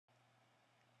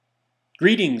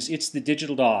Greetings, it's the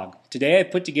Digital Dog. Today I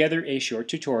put together a short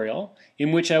tutorial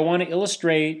in which I want to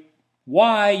illustrate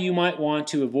why you might want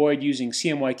to avoid using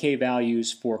CMYK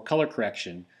values for color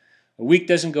correction. A week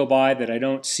doesn't go by that I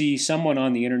don't see someone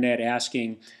on the internet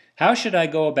asking, how should I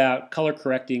go about color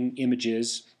correcting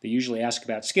images? They usually ask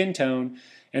about skin tone,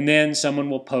 and then someone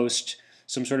will post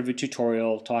some sort of a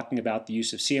tutorial talking about the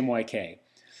use of CMYK.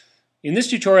 In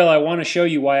this tutorial I want to show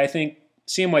you why I think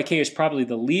CMYK is probably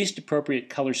the least appropriate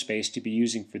color space to be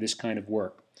using for this kind of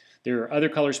work. There are other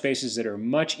color spaces that are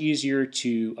much easier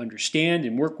to understand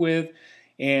and work with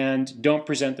and don't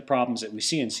present the problems that we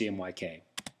see in CMYK.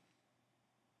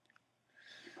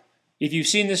 If you've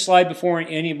seen this slide before in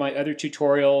any of my other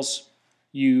tutorials,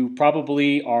 you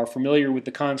probably are familiar with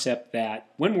the concept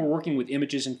that when we're working with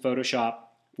images in Photoshop,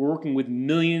 we're working with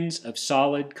millions of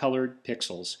solid colored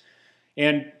pixels.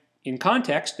 And in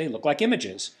context, they look like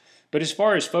images. But as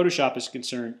far as Photoshop is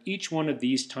concerned, each one of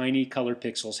these tiny color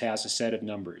pixels has a set of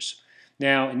numbers.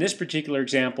 Now, in this particular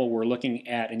example, we're looking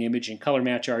at an image in color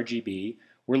match RGB.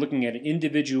 We're looking at an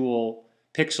individual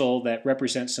pixel that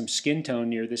represents some skin tone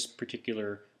near this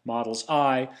particular model's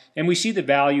eye, and we see the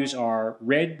values are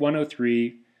red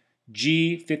 103,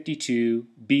 G52,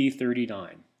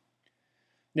 B39.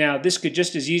 Now, this could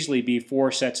just as easily be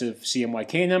 4 sets of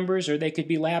CMYK numbers, or they could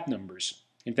be lab numbers.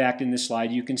 In fact, in this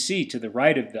slide you can see to the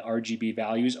right of the RGB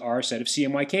values are a set of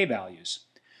CMYK values.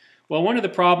 Well, one of the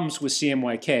problems with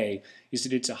CMYK is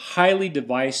that it's a highly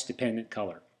device-dependent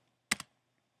color.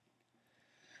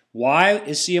 Why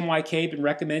has CMYK been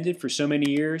recommended for so many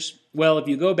years? Well, if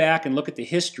you go back and look at the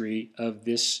history of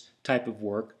this type of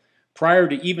work, prior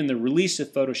to even the release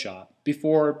of Photoshop,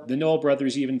 before the Knoll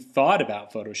brothers even thought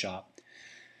about Photoshop,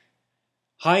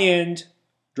 high-end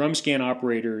drum scan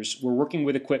operators were working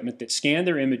with equipment that scanned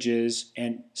their images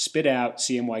and spit out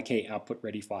CMYK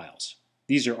output-ready files.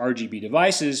 These are RGB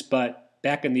devices, but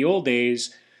back in the old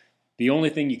days, the only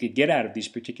thing you could get out of these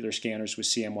particular scanners was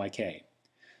CMYK.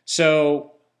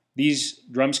 So these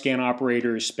drum scan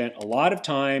operators spent a lot of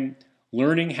time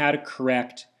learning how to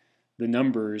correct the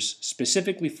numbers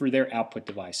specifically for their output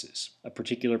devices, a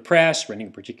particular press, running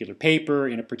a particular paper,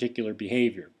 in a particular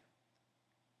behavior.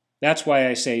 That's why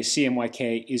I say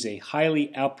CMYK is a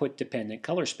highly output-dependent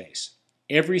color space.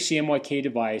 Every CMYK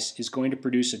device is going to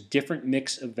produce a different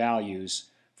mix of values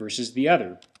versus the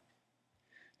other.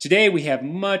 Today we have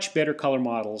much better color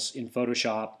models in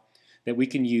Photoshop that we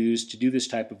can use to do this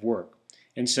type of work.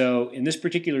 And so in this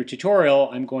particular tutorial,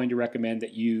 I'm going to recommend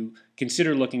that you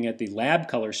consider looking at the lab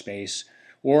color space,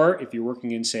 or if you're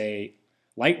working in, say,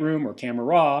 Lightroom or Camera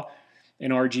Raw, an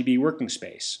RGB working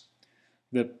space.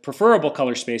 The preferable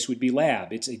color space would be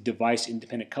lab. It's a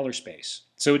device-independent color space.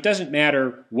 So it doesn't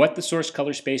matter what the source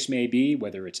color space may be,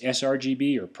 whether it's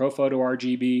sRGB or ProPhoto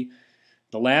RGB,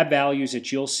 the lab values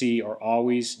that you'll see are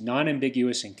always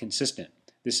non-ambiguous and consistent.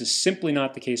 This is simply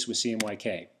not the case with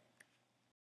CMYK.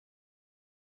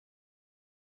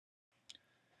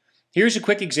 Here's a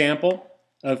quick example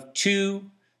of 2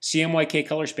 CMYK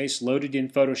color space loaded in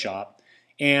Photoshop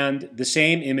and the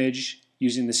same image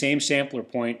using the same sampler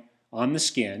point on the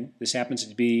skin. This happens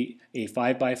to be a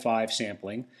 5x5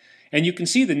 sampling, and you can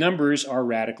see the numbers are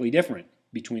radically different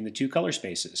between the 2 color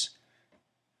spaces.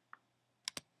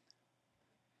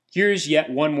 Here's yet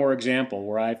one more example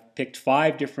where I've picked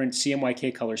 5 different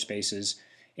CMYK color spaces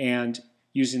and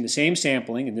using the same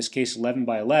sampling, in this case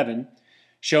 11x11,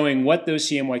 showing what those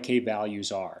CMYK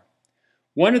values are.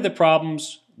 One of the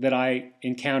problems that I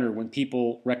encounter when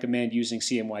people recommend using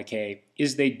CMYK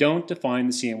is they don't define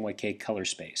the CMYK color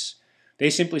space. They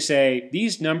simply say,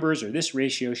 these numbers or this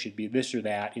ratio should be this or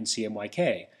that in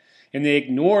CMYK. And they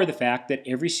ignore the fact that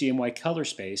every CMYK color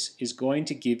space is going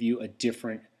to give you a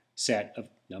different set of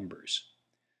numbers.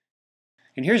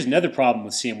 And here's another problem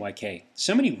with CMYK.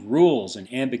 So many rules and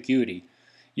ambiguity.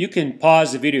 You can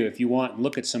pause the video if you want and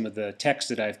look at some of the text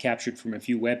that I've captured from a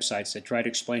few websites that try to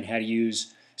explain how to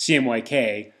use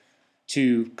CMYK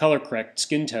to color correct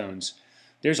skin tones.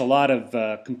 There's a lot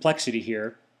of complexity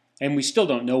here, and we still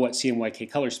don't know what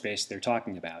CMYK color space they're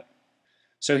talking about.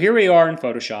 So here we are in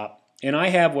Photoshop, and I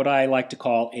have what I like to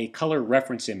call a color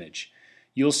reference image.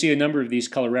 You'll see a number of these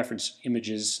color reference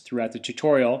images throughout the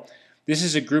tutorial. This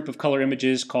is a group of color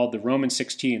images called the Roman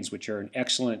 16s, which are an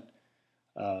excellent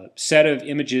set of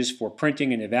images for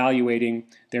printing and evaluating.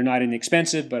 They're not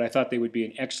inexpensive, but I thought they would be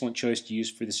an excellent choice to use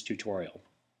for this tutorial.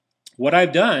 What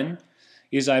I've done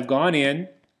is I've gone in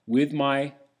with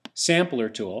my sampler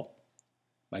tool,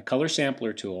 my color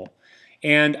sampler tool,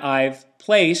 and I've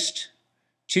placed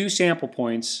 2 sample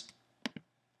points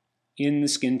in the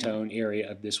skin tone area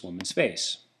of this woman's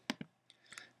face.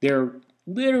 They're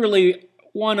literally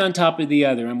one on top of the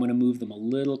other. I'm going to move them a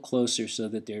little closer so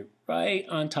that they're right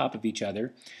on top of each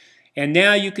other. And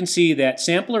now you can see that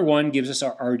sampler 1 gives us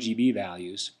our RGB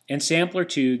values, and sampler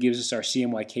 2 gives us our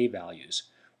CMYK values.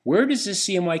 Where does this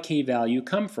CMYK value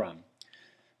come from?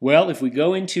 Well, if we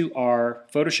go into our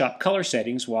Photoshop color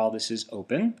settings while this is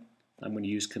open, I'm going to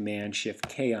use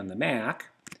Command-Shift-K on the Mac,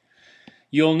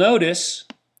 you'll notice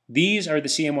these are the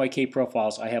CMYK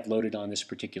profiles I have loaded on this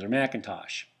particular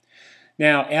Macintosh.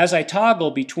 Now, as I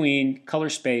toggle between color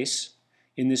space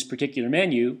in this particular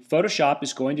menu, Photoshop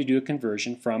is going to do a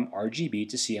conversion from RGB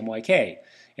to CMYK.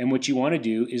 And what you want to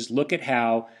do is look at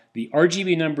how the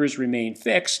RGB numbers remain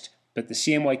fixed, but the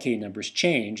CMYK numbers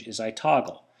change as I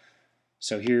toggle.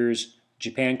 So here's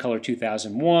Japan Color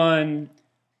 2001,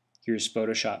 here's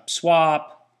Photoshop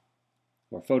Swap,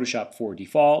 or Photoshop 4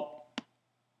 Default,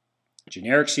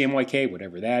 generic CMYK,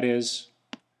 whatever that is.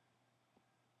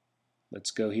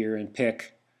 Let's go here and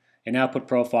pick an output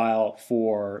profile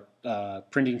for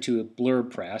printing to a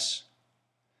blurb press,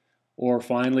 or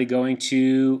finally going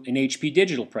to an HP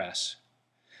digital press.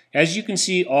 As you can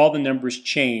see, all the numbers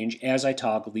change as I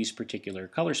toggle these particular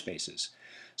color spaces.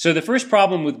 So the first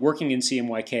problem with working in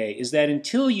CMYK is that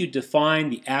until you define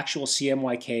the actual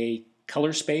CMYK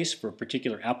color space for a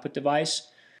particular output device,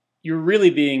 you're really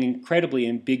being incredibly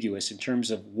ambiguous in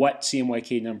terms of what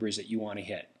CMYK numbers that you want to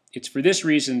hit. It's for this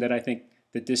reason that I think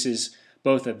that this is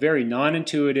both a very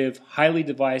non-intuitive, highly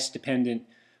device-dependent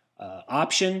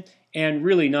option, and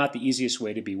really not the easiest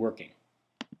way to be working.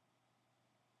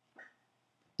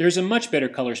 There's a much better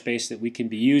color space that we can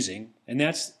be using, and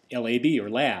that's LAB or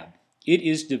LAB. It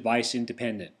is device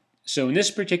independent. So in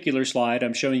this particular slide,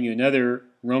 I'm showing you another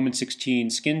Roman 16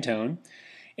 skin tone,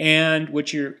 and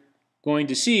what you're going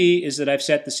to see is that I've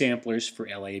set the samplers for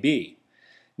LAB.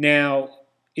 Now,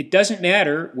 it doesn't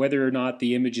matter whether or not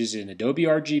the image is in Adobe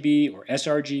RGB or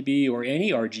sRGB or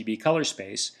any RGB color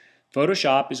space.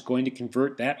 Photoshop is going to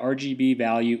convert that RGB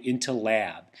value into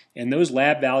LAB, and those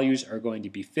LAB values are going to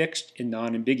be fixed and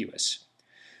non-ambiguous.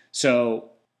 So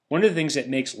one of the things that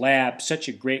makes LAB such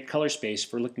a great color space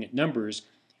for looking at numbers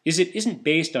is it isn't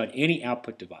based on any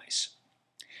output device.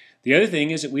 The other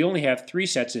thing is that we only have 3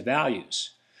 sets of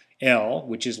values. L,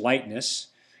 which is lightness,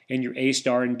 and your A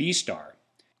star and B star.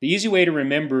 The easy way to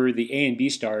remember the A and B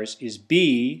stars is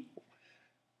B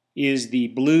is the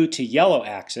blue to yellow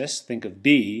axis, think of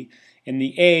B, and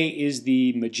the A is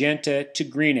the magenta to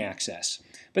green axis.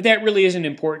 But that really isn't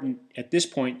important at this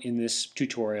point in this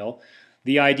tutorial.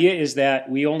 The idea is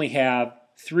that we only have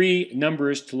 3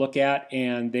 numbers to look at,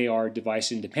 and they are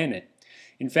device independent.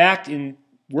 In fact, in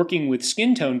working with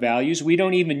skin tone values, we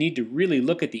don't even need to really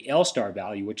look at the L star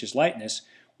value, which is lightness.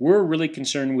 We're really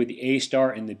concerned with the A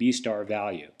star and the B star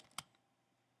value.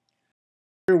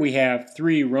 Here we have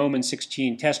 3 Roman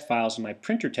 16 test files in my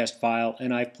printer test file,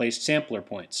 and I've placed sampler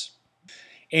points.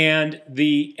 And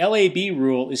the LAB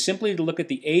rule is simply to look at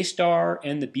the A star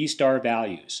and the B star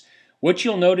values. What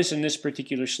you'll notice in this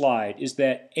particular slide is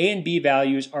that A and B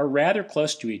values are rather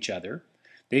close to each other.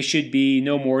 They should be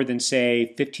no more than,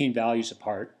 say, 15 values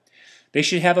apart. They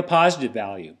should have a positive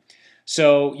value.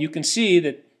 So you can see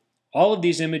that all of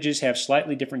these images have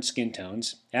slightly different skin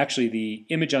tones. Actually, the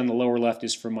image on the lower left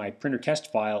is from my printer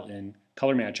test file in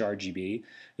Color Match RGB.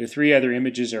 The 3 other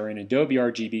images are in Adobe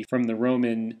RGB from the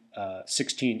Roman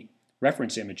 16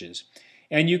 reference images.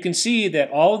 And you can see that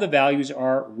all of the values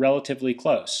are relatively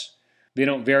close. They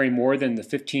don't vary more than the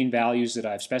 15 values that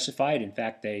I've specified. In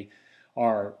fact, they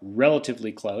are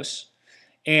relatively close.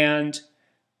 And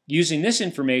using this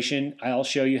information, I'll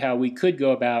show you how we could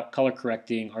go about color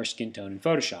correcting our skin tone in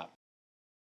Photoshop.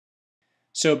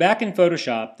 So back in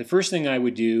Photoshop, the first thing I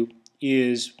would do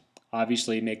is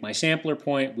obviously make my sampler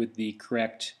point with the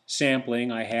correct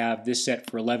sampling. I have this set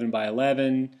for 11 by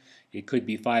 11. It could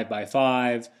be 5 by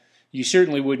 5. You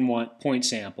certainly wouldn't want point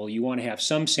sample. You want to have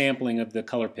some sampling of the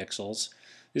color pixels.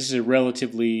 This is a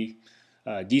relatively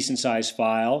decent sized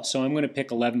file, so I'm going to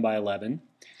pick 11 by 11.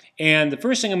 And the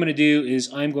first thing I'm going to do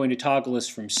is I'm going to toggle this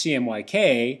from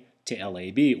CMYK to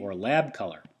LAB, or lab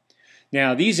color.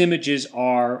 Now these images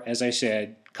are, as I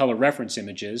said, color reference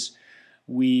images.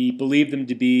 We believe them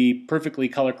to be perfectly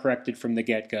color corrected from the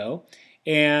get-go,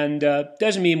 and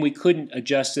doesn't mean we couldn't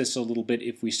adjust this a little bit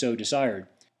if we so desired.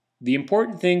 The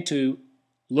important thing to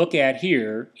look at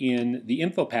here in the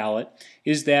info palette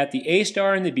is that the A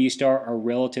star and the B star are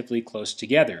relatively close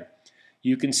together.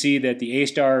 You can see that the A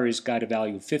star has got a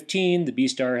value of 15, the B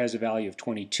star has a value of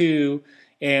 22,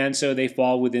 and so they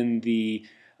fall within the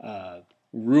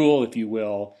rule, if you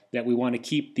will, that we want to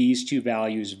keep these 2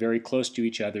 values very close to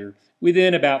each other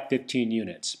within about 15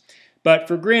 units. But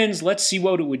for grins, let's see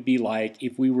what it would be like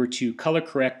if we were to color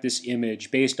correct this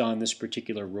image based on this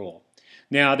particular rule.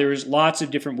 Now, there's lots of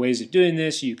different ways of doing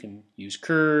this. You can use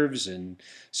curves and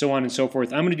so on and so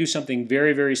forth. I'm going to do something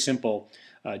very, very simple.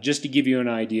 Just to give you an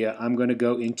idea, I'm going to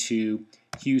go into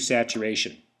hue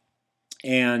saturation.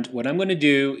 And what I'm going to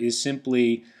do is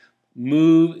simply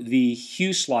move the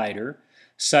hue slider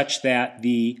such that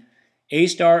the A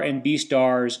star and B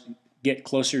stars get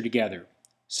closer together.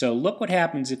 So look what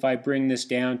happens if I bring this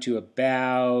down to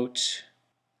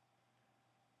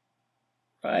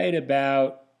right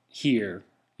about here.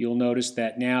 You'll notice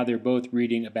that now they're both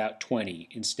reading about 20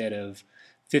 instead of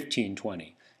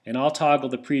 1520. And I'll toggle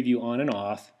the preview on and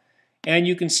off. And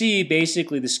you can see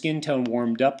basically the skin tone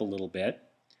warmed up a little bit.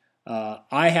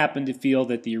 I happen to feel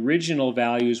that the original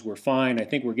values were fine. I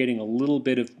think we're getting a little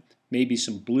bit of maybe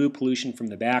some blue pollution from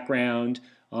the background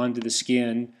onto the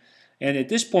skin. And at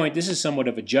this point, this is somewhat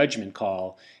of a judgment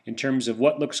call in terms of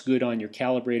what looks good on your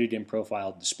calibrated and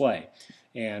profiled display.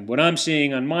 And what I'm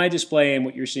seeing on my display and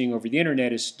what you're seeing over the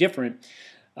internet is different.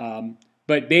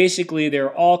 But basically, there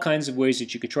are all kinds of ways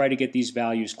that you could try to get these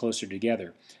values closer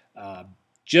together.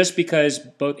 Just because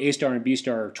both A star and B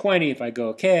star are 20, if I go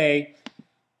OK,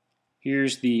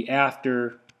 here's the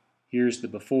after, here's the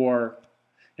before.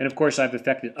 And of course, I've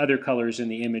affected other colors in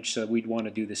the image, so we'd want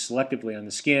to do this selectively on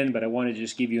the skin, but I wanted to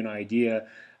just give you an idea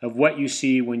of what you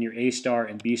see when your A star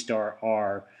and B star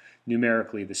are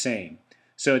numerically the same.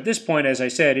 So at this point, as I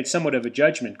said, it's somewhat of a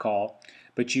judgment call,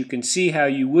 but you can see how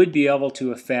you would be able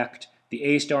to affect the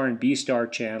A star and B star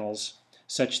channels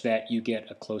such that you get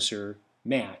a closer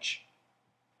match.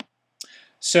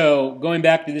 So going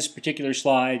back to this particular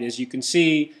slide, as you can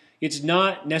see, it's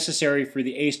not necessary for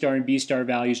the A star and B star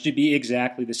values to be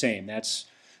exactly the same. That's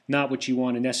not what you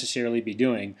want to necessarily be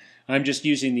doing. I'm just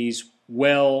using these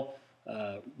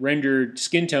rendered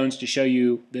skin tones to show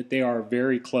you that they are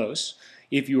very close.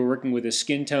 If you were working with a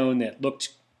skin tone that looked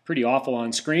pretty awful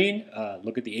on screen,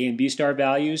 look at the A and B star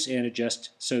values and adjust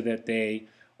so that they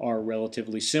are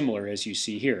relatively similar as you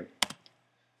see here.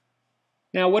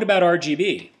 Now what about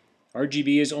RGB?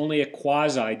 RGB is only a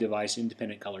quasi-device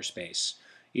independent color space.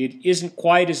 It isn't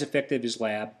quite as effective as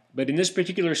LAB, but in this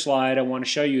particular slide I want to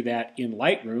show you that in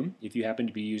Lightroom, if you happen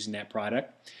to be using that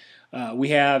product, we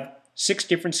have 6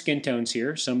 different skin tones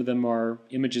here. Some of them are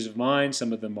images of mine,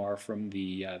 some of them are from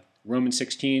the Roman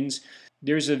 16s.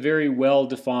 There's a very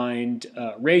well-defined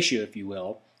ratio, if you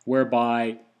will,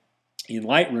 whereby in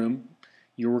Lightroom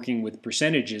you're working with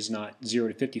percentages, not 0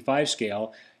 to 55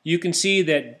 scale. You can see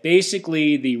that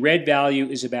basically the red value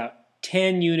is about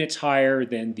 10 units higher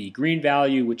than the green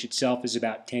value, which itself is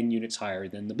about 10 units higher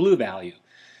than the blue value.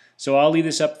 So I'll leave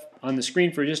this up on the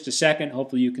screen for just a second.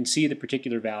 Hopefully you can see the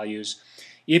particular values.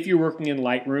 If you're working in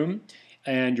Lightroom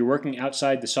and you're working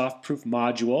outside the soft-proof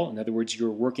module, in other words,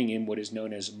 you're working in what is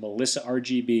known as Melissa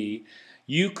RGB,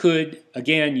 you could,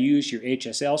 again, use your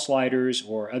HSL sliders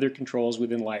or other controls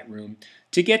within Lightroom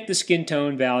to get the skin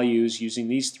tone values using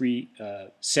these 3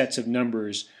 sets of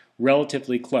numbers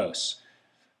relatively close.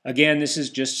 Again, this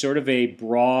is just sort of a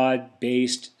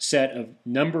broad-based set of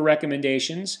number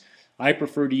recommendations. I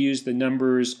prefer to use the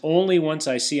numbers only once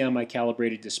I see on my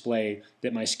calibrated display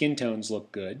that my skin tones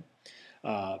look good.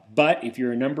 But if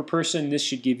you're a number person, this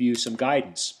should give you some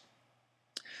guidance.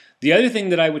 The other thing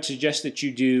that I would suggest that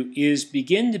you do is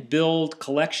begin to build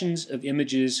collections of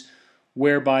images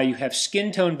whereby you have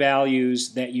skin tone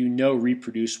values that you know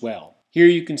reproduce well. Here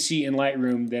you can see in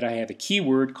Lightroom that I have a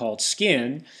keyword called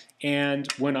skin, and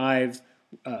when I've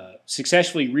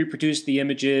successfully reproduced the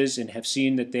images and have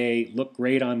seen that they look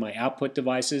great on my output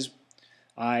devices,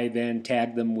 I then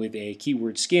tag them with a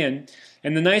keyword skin.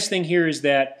 And the nice thing here is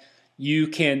that you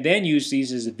can then use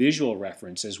these as a visual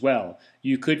reference as well.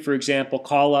 You could, for example,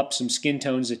 call up some skin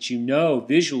tones that you know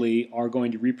visually are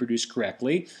going to reproduce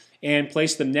correctly and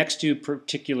place them next to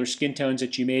particular skin tones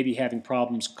that you may be having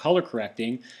problems color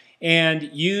correcting, and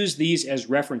use these as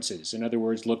references. In other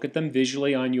words, look at them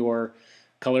visually on your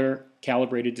color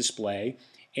calibrated display,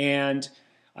 and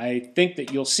I think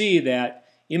that you'll see that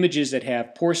images that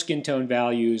have poor skin tone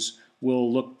values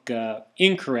will look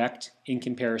incorrect in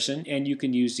comparison, and you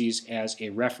can use these as a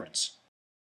reference.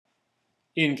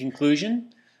 In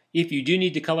conclusion, if you do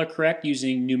need to color correct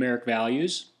using numeric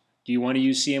values, do you want to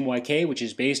use CMYK, which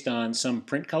is based on some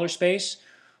print color space,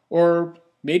 or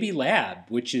maybe LAB,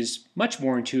 which is much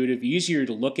more intuitive, easier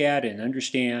to look at and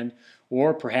understand,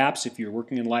 or perhaps if you're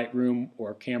working in Lightroom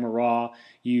or Camera Raw,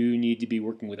 you need to be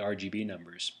working with RGB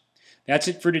numbers. That's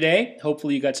it for today.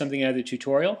 Hopefully you got something out of the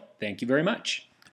tutorial. Thank you very much.